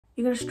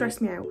You're gonna stress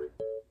me out.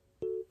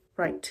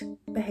 Right,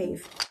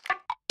 behave.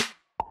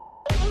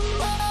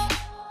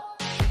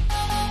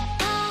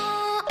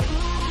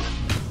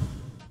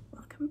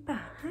 Welcome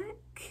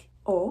back.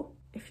 Or,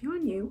 if you're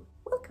new,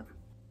 welcome.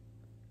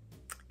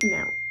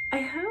 Now, I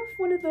have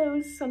one of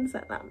those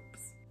sunset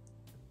lamps.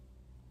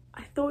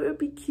 I thought it would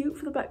be cute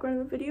for the background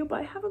of the video, but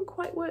I haven't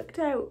quite worked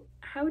out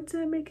how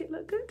to make it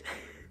look good.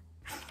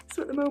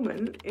 So at the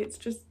moment, it's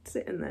just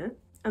sitting there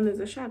and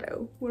there's a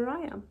shadow where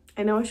I am.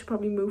 I know I should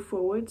probably move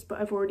forwards, but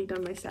I've already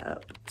done my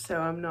setup,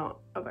 so I'm not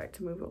about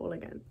to move it all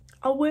again.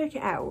 I'll work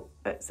it out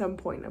at some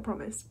point, I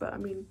promise, but I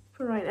mean,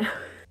 for right now.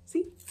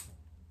 See?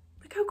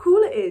 Look how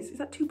cool it is. Is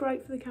that too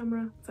bright for the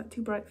camera? Is that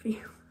too bright for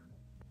you?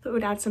 Thought it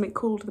would add something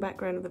cool to the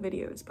background of the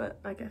videos, but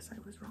I guess I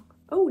was wrong.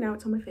 Oh, now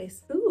it's on my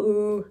face.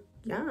 Ooh,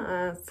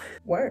 yes.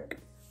 Work.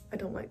 I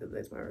don't like that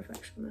there's my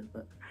reflection there,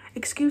 but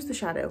excuse the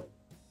shadow.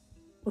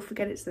 We'll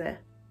forget it's there,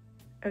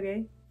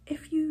 okay?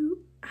 If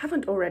you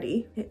haven't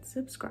already, hit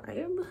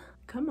subscribe.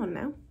 Come on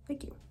now,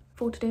 thank you.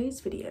 For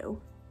today's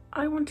video,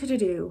 I wanted to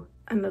do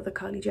another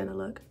Kylie Jenner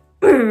look.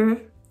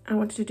 I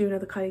wanted to do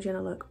another Kylie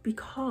Jenner look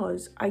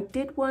because I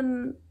did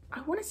one,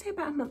 I want to say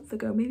about a month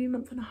ago, maybe a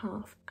month and a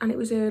half. And it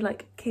was a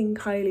like King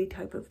Kylie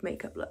type of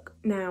makeup look.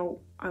 Now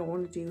I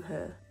want to do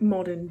her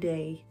modern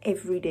day,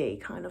 everyday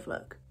kind of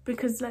look.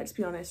 Because let's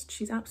be honest,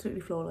 she's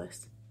absolutely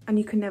flawless. And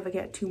you can never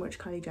get too much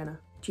Kylie Jenner.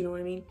 Do you know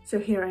what I mean? So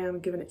here I am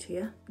giving it to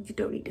you. You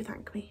don't need to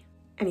thank me.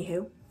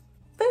 Anywho,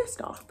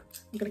 first off,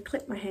 I'm gonna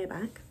clip my hair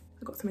back.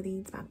 I've got some of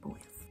these bad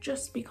boys.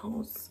 Just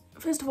because,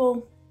 first of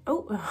all,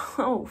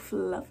 oh,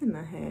 fluff in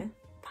the hair.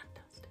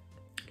 Fantastic.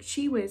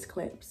 She wears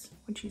clips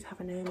when she's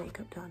having her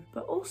makeup done.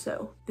 But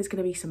also, there's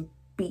gonna be some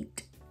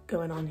beat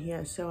going on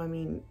here. So I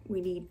mean,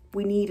 we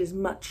need as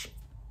much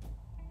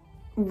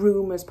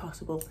room as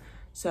possible.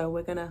 So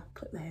we're gonna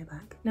clip the hair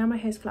back. Now my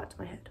hair's flat to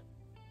my head.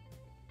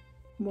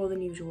 More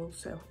than usual,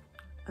 so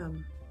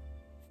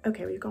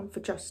okay, we've gone for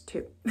just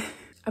two.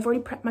 I've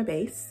already prepped my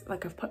base,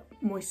 like I've put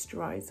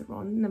moisturizer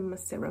on and then my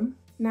serum.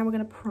 Now we're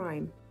gonna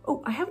prime.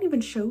 Oh, I haven't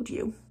even showed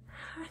you.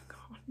 Hang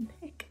on,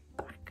 Nick,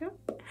 back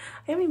up.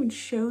 I haven't even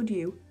showed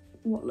you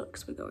what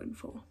looks we're going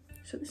for.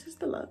 So this is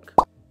the look.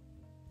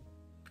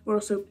 We're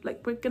also,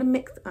 like, we're gonna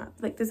mix up.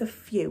 Like, there's a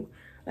few.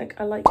 Like,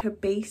 I like her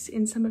base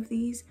in some of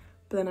these,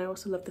 but then I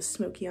also love the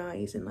smoky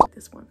eyes in, like,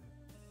 this one.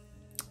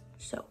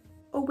 So,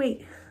 oh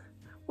wait,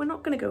 we're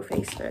not gonna go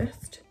face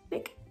first.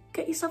 Nick,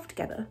 get yourself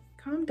together.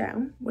 Calm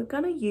down. We're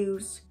gonna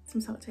use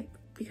some sellotape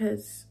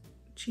because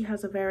she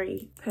has a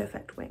very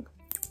perfect wing.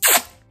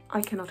 I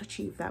cannot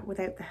achieve that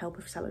without the help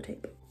of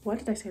sellotape. Why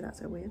did I say that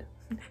so weird?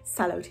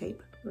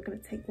 Sellotape. We're gonna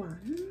take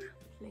one,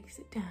 place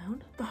it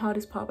down. The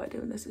hardest part about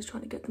doing this is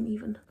trying to get them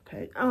even.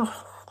 Okay, oh,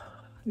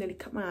 nearly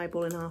cut my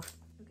eyeball in half.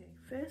 Okay,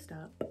 first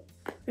up,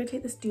 I'm gonna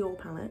take this Dior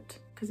palette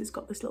because it's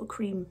got this little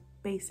cream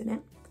base in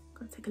it. I'm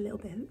gonna take a little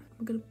bit.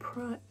 I'm gonna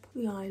prep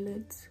the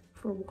eyelids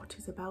for what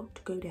is about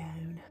to go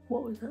down.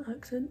 What was that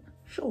accent?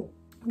 Sure.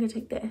 I'm gonna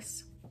take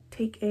this,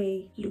 take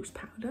a loose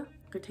powder.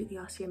 I'm gonna take the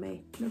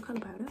RCMA no colour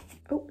powder.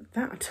 Oh,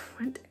 that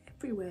went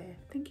everywhere.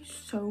 Thank you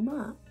so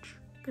much.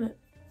 I'm gonna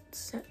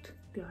set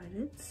the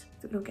eyelids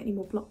so we don't get any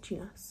more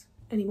blotchiness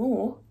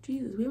anymore.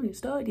 Jesus, we haven't even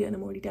started yet and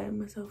I'm already down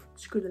myself.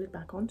 Screw the lid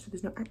back on so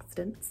there's no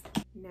accidents.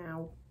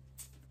 Now,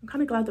 I'm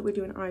kind of glad that we're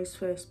doing eyes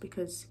first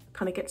because it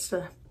kind of gets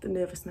the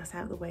nervousness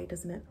out of the way,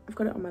 doesn't it? I've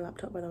got it on my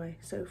laptop, by the way,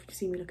 so if you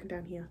see me looking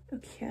down here.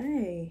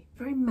 Okay,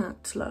 very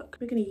matte look.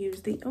 We're going to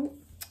use the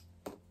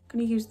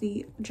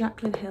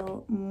Jaclyn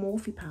Hill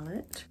Morphe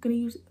palette. I'm going to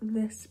use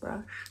this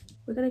brush.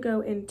 We're going to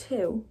go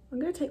into, I'm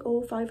going to take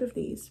all 5 of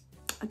these.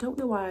 I don't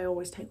know why I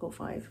always take all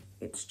 5.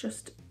 It's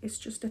just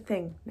a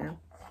thing now.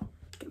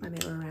 Get my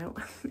mirror out.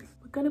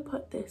 We're going to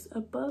put this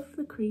above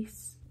the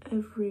crease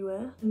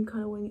everywhere and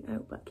kind of wing it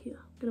out back here.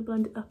 I'm going to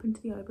blend it up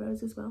into the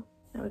eyebrows as well.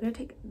 Now we're going to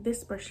take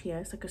this brush here,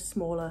 it's like a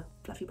smaller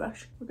fluffy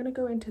brush. We're going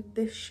to go into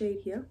this shade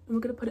here and we're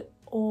going to put it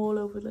all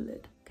over the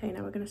lid. Okay,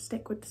 now we're going to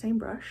stick with the same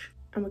brush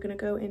and we're going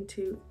to go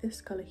into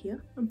this colour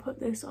here and put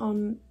this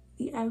on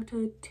the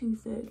outer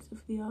 2/3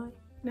 of the eye.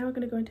 Now we're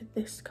going to go into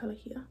this colour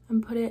here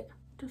and put it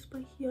just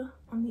by here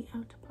on the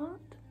outer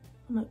part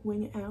and like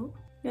wing it out.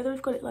 Now that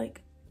we've got it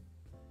like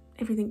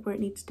everything where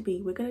it needs to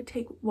be, we're going to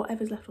take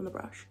whatever's left on the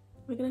brush.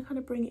 We're going to kind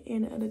of bring it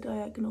in at a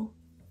diagonal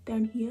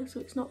down here so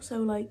it's not so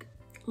like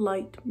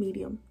light,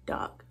 medium,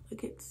 dark.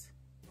 Like it's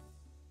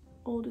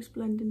all just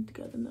blending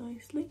together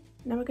nicely.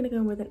 Now we're going to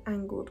go in with an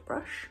angled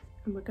brush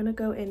and we're going to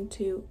go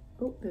into,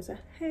 oh there's a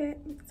hair,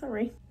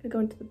 sorry. We're going to go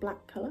into the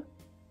black colour.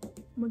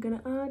 And we're going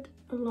to add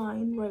a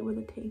line right where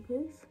the tape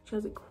is, which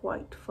has it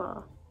quite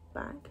far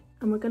back.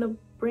 And we're going to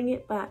bring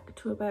it back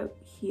to about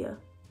here.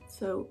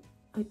 So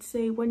I'd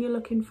say when you're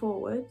looking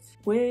forwards,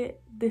 where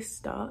this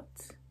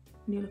starts,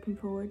 when you're looking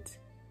forwards,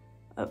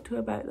 up to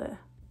about there.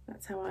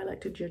 That's how I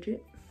like to judge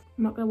it.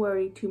 I'm not going to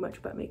worry too much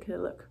about making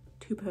it look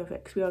too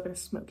perfect because we are going to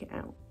smoke it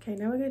out. Okay,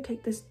 now we're going to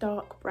take this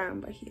dark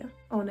brown by here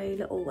on a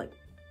little like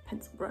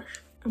pencil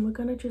brush and we're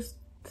going to just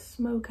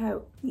smoke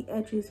out the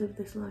edges of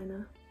this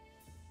liner.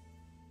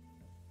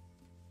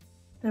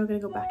 Now we're going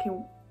to go back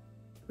in,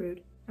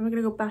 rude. And we're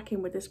gonna go back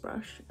in with this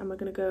brush and we're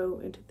gonna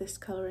go into this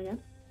colour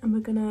again. And we're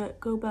gonna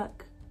go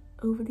back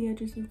over the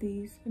edges of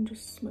these and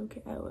just smoke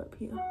it out up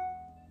here. Oh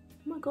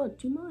my god,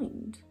 do you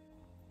mind?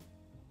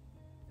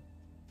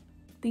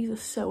 These are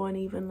so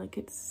uneven, like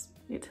it's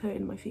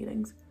hurting my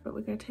feelings. But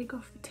we're gonna take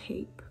off the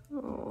tape.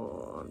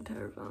 Oh, I'm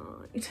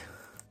terrified.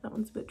 That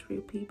one's a bit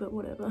droopy, but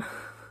whatever.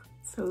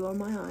 So on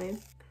my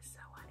eyes, they're so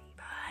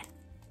uneven.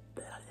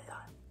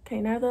 Okay,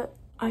 now that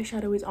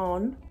eyeshadow is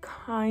on,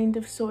 kind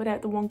of sorted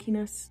out the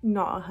wonkiness,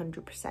 not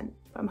 100%,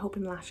 but I'm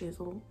hoping lashes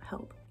will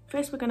help.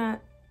 First, we're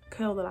gonna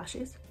curl the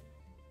lashes.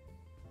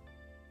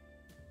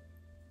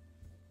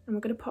 And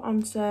we're gonna put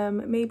on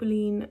some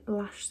Maybelline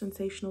Lash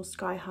Sensational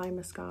Sky High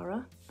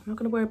Mascara. I'm not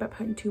gonna worry about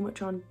putting too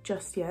much on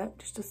just yet,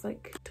 just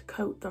like to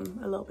coat them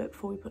a little bit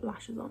before we put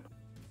lashes on.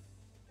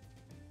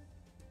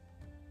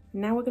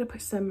 Now we're gonna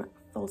put some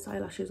false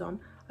eyelashes on.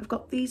 I've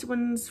got these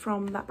ones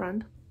from that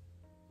brand.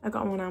 I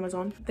got them on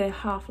Amazon. They're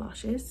half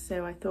lashes,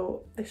 so I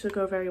thought this would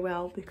go very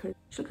well because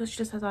she looks like she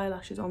just has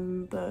eyelashes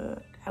on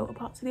the outer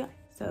parts of the eye.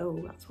 So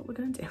that's what we're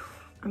gonna do.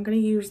 I'm gonna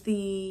use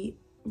the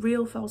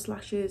Real False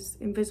Lashes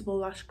Invisible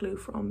Lash Glue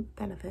from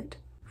Benefit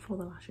for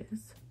the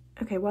lashes.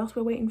 Okay, whilst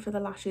we're waiting for the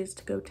lashes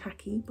to go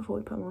tacky before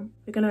we put them on,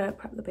 we're gonna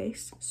prep the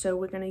base. So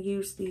we're gonna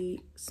use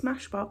the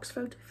Smashbox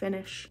Photo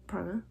Finish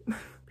primer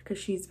because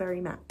she's very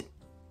matte.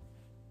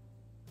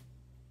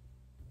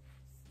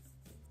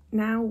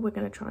 Now we're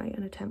gonna try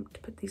and attempt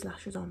to put these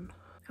lashes on.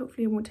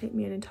 Hopefully it won't take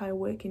me an entire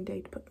working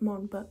day to put them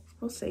on, but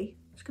we'll see.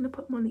 Just gonna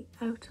put them on the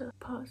outer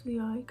parts of the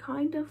eye,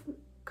 kind of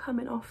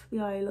coming off the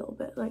eye a little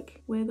bit,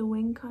 like where the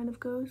wing kind of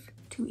goes,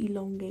 to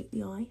elongate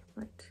the eye.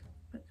 Right.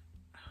 I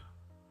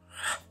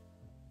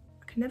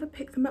can never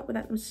pick them up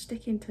without them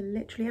sticking to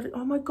literally every—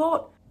 oh my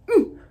god!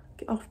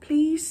 Get off,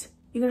 please.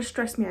 You're gonna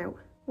stress me out.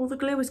 All the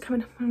glue is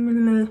coming.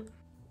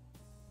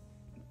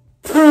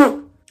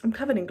 I'm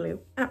covered in glue,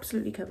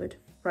 absolutely covered.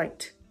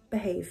 Right.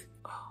 Behave.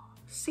 Oh,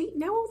 see,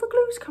 now all the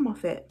glue's come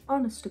off it.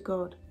 Honest to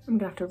God. I'm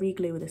gonna have to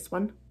re-glue this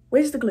one.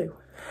 Where's the glue?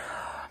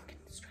 I'm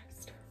getting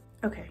stressed.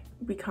 Okay,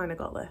 we kind of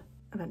got there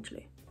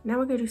eventually. Now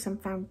we're gonna do some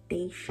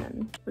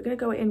foundation. We're gonna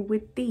go in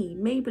with the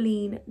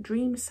Maybelline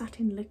Dream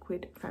Satin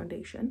Liquid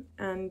Foundation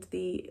and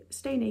the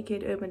Stay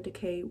Naked Urban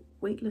Decay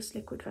Weightless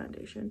Liquid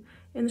Foundation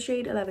in the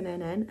shade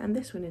 11NN, and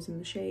this one is in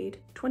the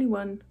shade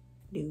 21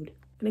 Nude. I'm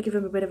gonna give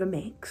them a bit of a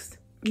mix.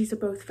 These are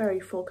both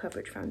very full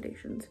coverage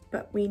foundations,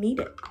 but we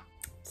need it, to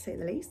say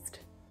the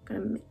least. I'm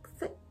gonna mix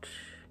it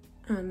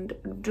and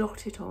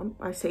dot it on.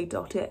 I say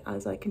dot it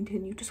as I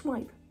continue to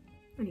swipe.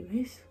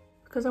 Anyways,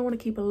 because I want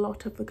to keep a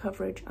lot of the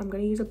coverage, I'm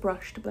going to use a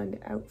brush to blend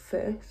it out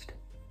first.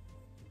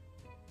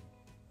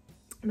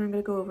 And I'm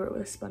going to go over it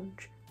with a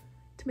sponge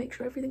to make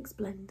sure everything's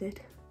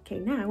blended. Okay,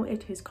 now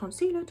it is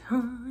concealer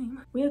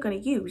time. We are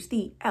going to use the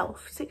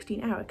e.l.f.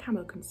 16-Hour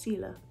Camo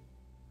Concealer.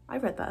 I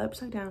read that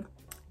upside down.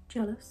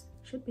 Jealous,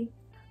 should be.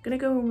 I'm going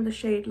to go in with the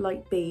shade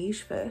Light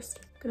Beige first.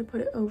 I'm going to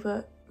put it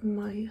over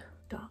my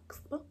dark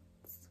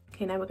spots.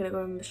 Okay, now we're going to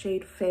go in with the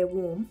shade Fair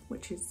Warm,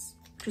 which is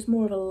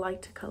more of a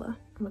lighter colour.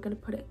 And we're going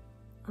to put it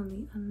on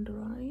the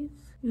under eyes.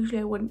 Usually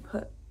I wouldn't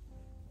put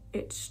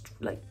it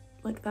like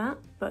that,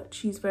 but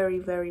she's very,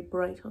 very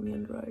bright on the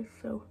under eyes,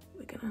 so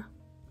we're gonna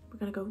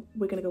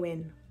go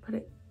in, put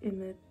it in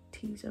the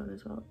T-zone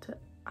as well to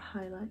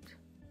highlight.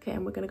 Okay,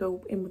 and we're gonna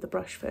go in with the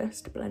brush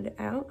first to blend it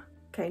out.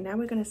 Okay, now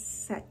we're gonna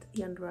set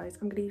the under eyes.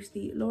 I'm gonna use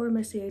the Laura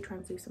Mercier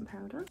Translucent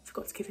Powder.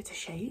 Forgot to give it a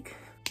shake.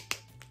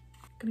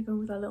 Gonna go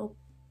with our little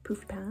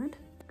poofy pad.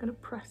 Gonna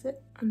press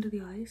it under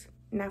the eyes.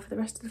 Now for the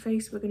rest of the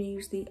face, we're going to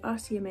use the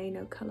RCMA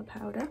No Colour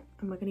Powder,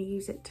 and we're going to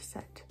use it to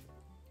set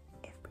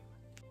everywhere.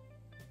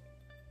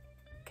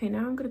 Okay, now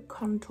I'm going to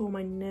contour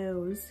my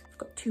nose. I've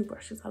got two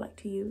brushes I like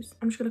to use.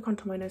 I'm just going to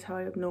contour my nose how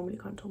I would normally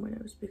contour my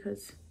nose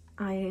because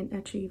I ain't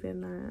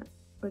achieving that.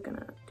 We're going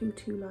to do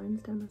two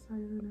lines down the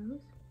side of the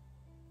nose.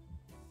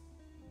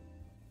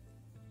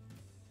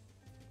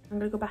 I'm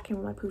going to go back in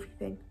with my poofy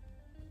thing,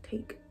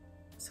 take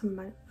some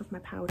of my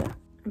powder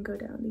and go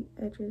down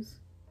the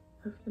edges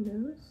of the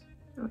nose.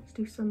 I like to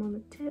do some on the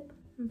tip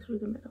and through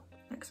the middle.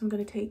 Next I'm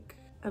going to take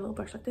a little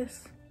brush like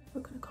this.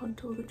 I'm going to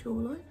contour the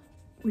jawline.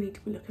 We need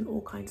to be looking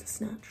all kinds of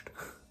snatched.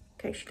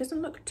 Okay, she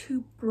doesn't look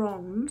too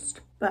bronzed,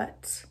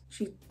 but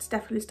she's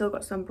definitely still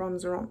got some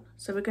bronzer on.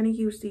 So we're going to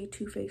use the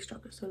Too Faced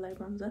Chocolate Soleil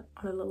bronzer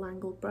on a little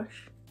angled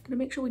brush. I'm going to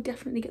make sure we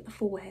definitely get the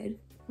forehead.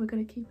 We're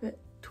going to keep it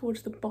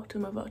towards the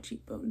bottom of our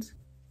cheekbones.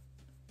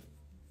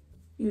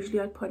 Usually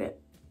I'd put it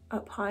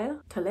up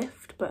higher to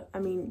lift, but I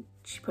mean,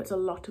 she puts a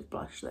lot of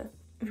blush there.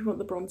 If you want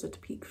the bronzer to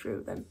peek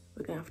through, then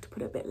we're gonna have to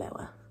put it a bit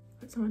lower.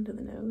 Put some under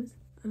the nose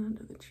and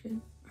under the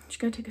chin. I'm just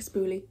gonna take a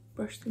spoolie,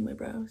 brush through my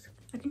brows.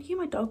 I can hear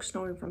my dog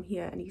snoring from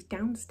here and he's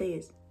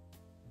downstairs.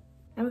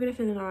 Now we're gonna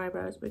fill in our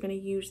eyebrows. We're gonna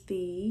use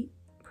the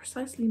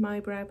Precisely My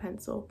Brow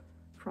Pencil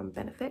from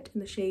Benefit in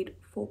the shade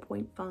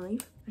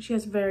 4.5. And she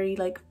has very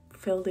like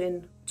filled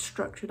in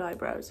structured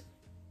eyebrows.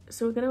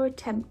 So we're gonna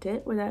attempt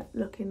it without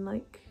looking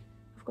like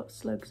I've got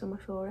slugs on my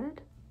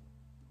forehead.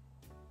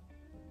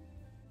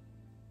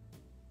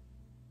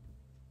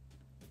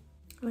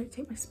 I like to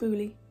take my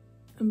spoolie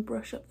and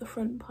brush up the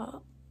front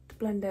part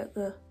blend out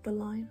the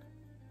line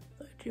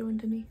that I drew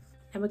underneath.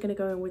 And we're going to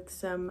go in with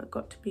some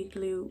Got To Be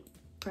Glue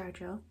brow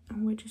gel,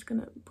 and we're just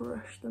going to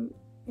brush them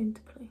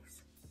into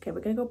place. Okay,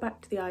 we're going to go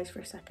back to the eyes for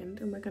a second,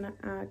 and we're going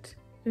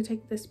to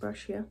take this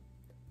brush here,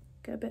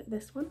 get a bit of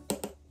this one,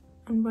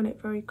 and run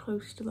it very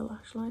close to the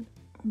lash line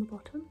on the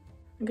bottom.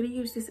 I'm going to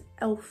use this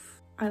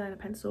e.l.f. eyeliner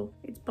pencil.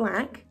 It's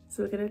black,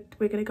 so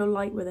we're gonna go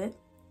light with it.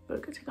 But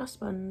we're gonna take our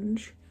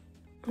sponge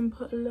and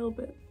put a little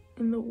bit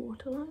in the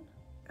waterline.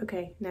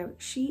 Okay, now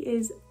she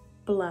is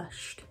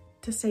blushed,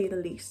 to say the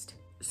least.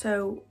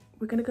 So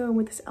we're gonna go in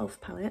with this e.l.f.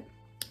 palette.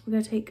 We're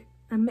gonna take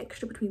a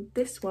mixture between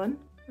this one,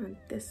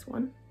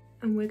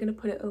 and we're gonna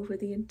put it over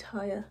the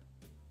entire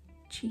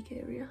cheek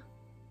area.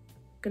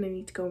 Gonna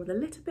need to go in with a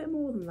little bit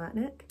more than that,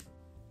 Nick.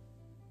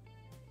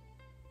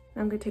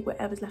 Now I'm going to take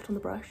whatever's left on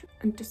the brush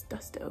and just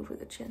dust it over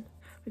the chin.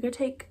 We're going to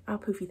take our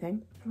poofy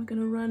thing and we're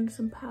going to run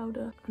some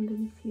powder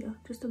underneath here,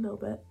 just a little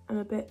bit, and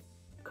a bit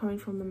coming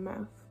from the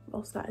mouth.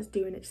 Whilst that is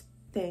doing its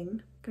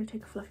thing, I'm going to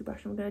take a fluffy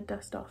brush and we're going to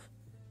dust off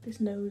this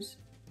nose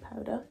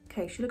powder.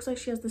 Okay, she looks like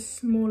she has the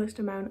smallest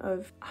amount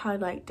of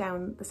highlight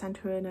down the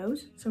centre of her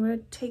nose. So I'm going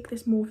to take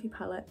this Morphe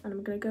palette and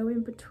I'm going to go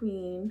in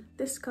between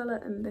this colour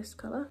and this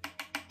colour.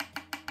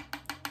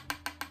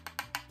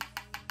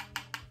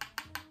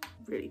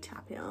 Really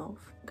tap it off.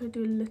 I'm going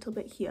to do a little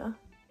bit here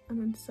and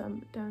then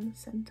some down the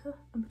centre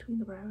and between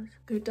the brows.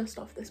 I'm going to dust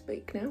off this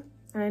bake now.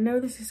 And I know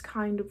this is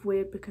kind of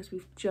weird because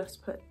we've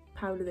just put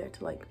powder there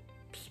to like,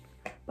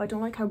 but I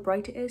don't like how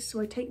bright it is, so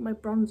I take my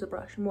bronzer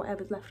brush and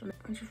whatever's left on it,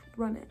 I just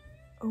run it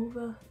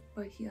over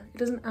right here. It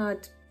doesn't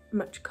add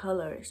much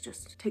colour, it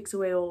just takes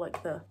away all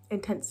like the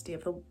intensity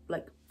of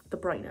the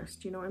brightness,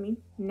 do you know what I mean?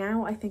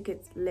 Now I think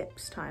it's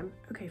lips time.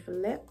 Okay, for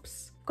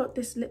lips, I've got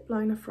this lip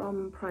liner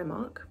from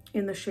Primark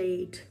in the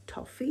shade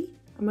Toffee.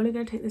 I'm only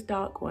going to take this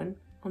dark one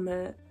on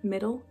the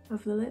middle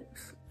of the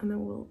lips, and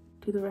then we'll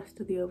do the rest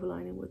of the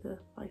overlining with a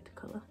lighter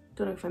colour.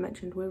 Don't know if I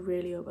mentioned we're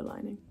really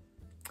overlining.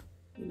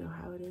 You know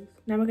how it is.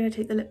 Now we're going to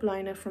take the lip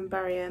liner from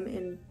Barry M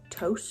in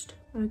Toast.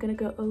 And we're going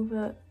to go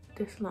over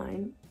this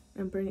line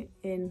and bring it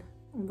in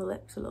on the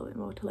lips a little bit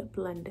more to like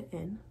blend it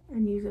in,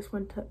 and use this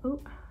one to,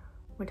 oh,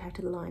 went out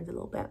to the lines a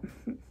little bit.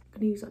 I'm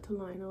gonna use that to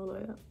line all the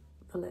way up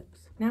the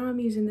lips. Now I'm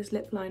using this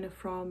lip liner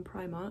from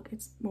Primark.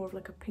 It's more of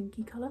like a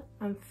pinky colour.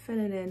 I'm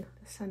filling in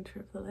the centre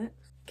of the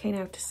lips. Okay,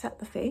 now to set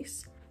the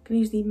face, I'm gonna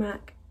use the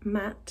MAC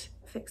Matte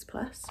Fix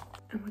Plus,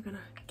 and we're gonna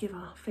give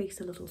our face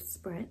a little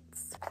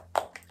spritz.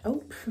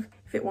 Oh,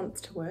 if it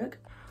wants to work.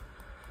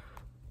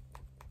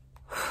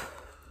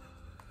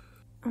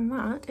 And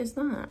that is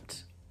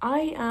that.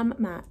 I am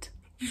matte.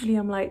 Usually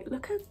I'm like,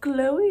 look how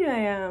glowy I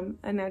am.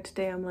 And now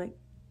today I'm like,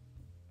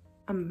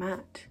 I'm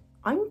matte.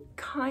 I'm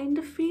kind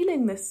of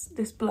feeling this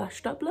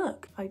blushed up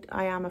look.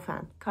 I am a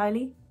fan.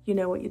 Kylie, you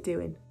know what you're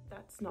doing.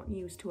 That's not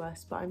news to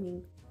us, but I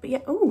mean, but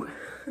yeah, oh,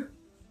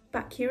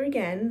 back here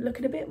again,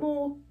 looking a bit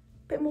more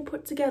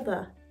put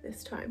together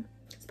this time.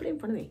 Let's put it in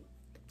front of me.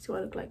 See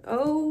what I look like.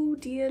 Oh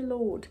dear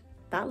Lord.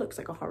 That looks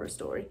like a horror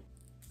story.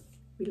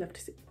 We'd love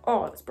to see.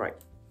 Oh, it's bright.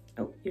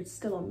 Oh, you're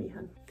still on me,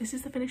 hun. This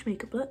is the finished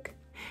makeup look.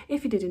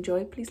 If you did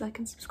enjoy, please like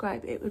and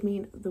subscribe. It would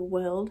mean the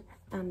world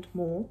and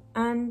more.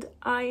 And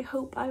I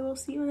hope I will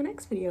see you in the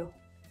next video.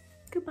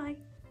 Goodbye.